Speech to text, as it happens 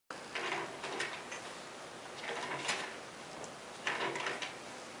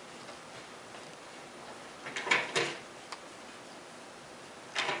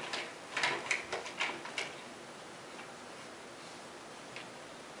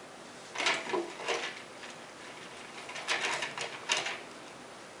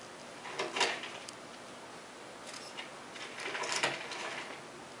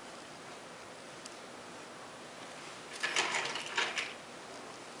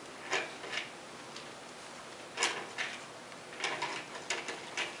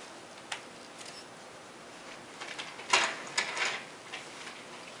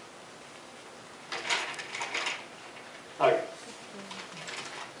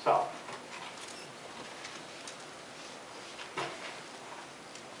So,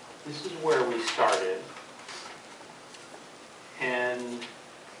 this is where we started. And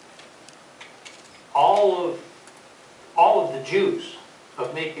all of the juice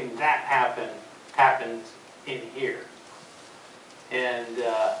of making that happen happens in here. And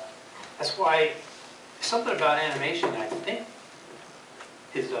that's why something about animation, I think,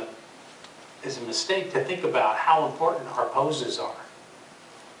 is a mistake to think about how important our poses are.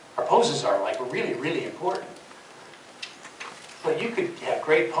 Our poses are like really, really important. But you could have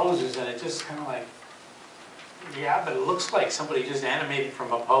great poses and it just kind of like, yeah, but it looks like somebody just animated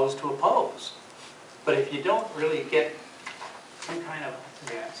from a pose to a pose. But if you don't really get some kind of,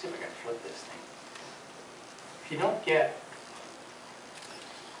 yeah, let's see if I can flip this thing. If you don't get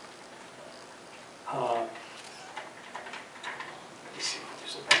let me see if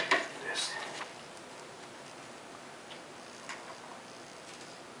there's a better way to do this.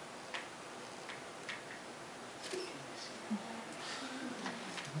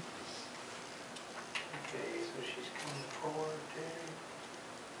 Okay, so she's coming forward there.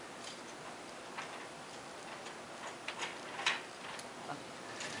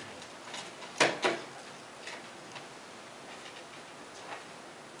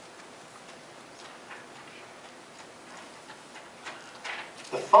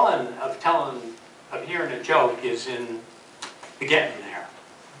 The fun of hearing a joke is in the getting there.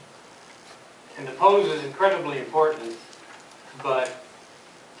 And the pose is incredibly important, but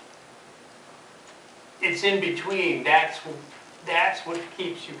it's in between. That's what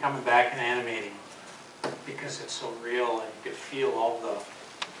keeps you coming back and animating, because it's so real and you can feel all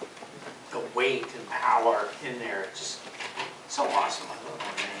the weight and power in there. It's just so awesome. I love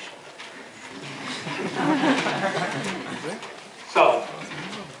animation. So,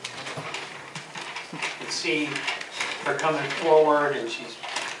 you can see her coming forward and she's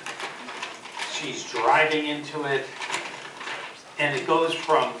driving into it, and it goes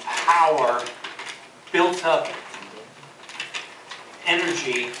from power, built up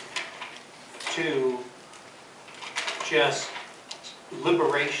energy, to just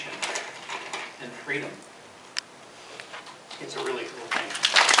liberation and freedom. It's a really cool thing.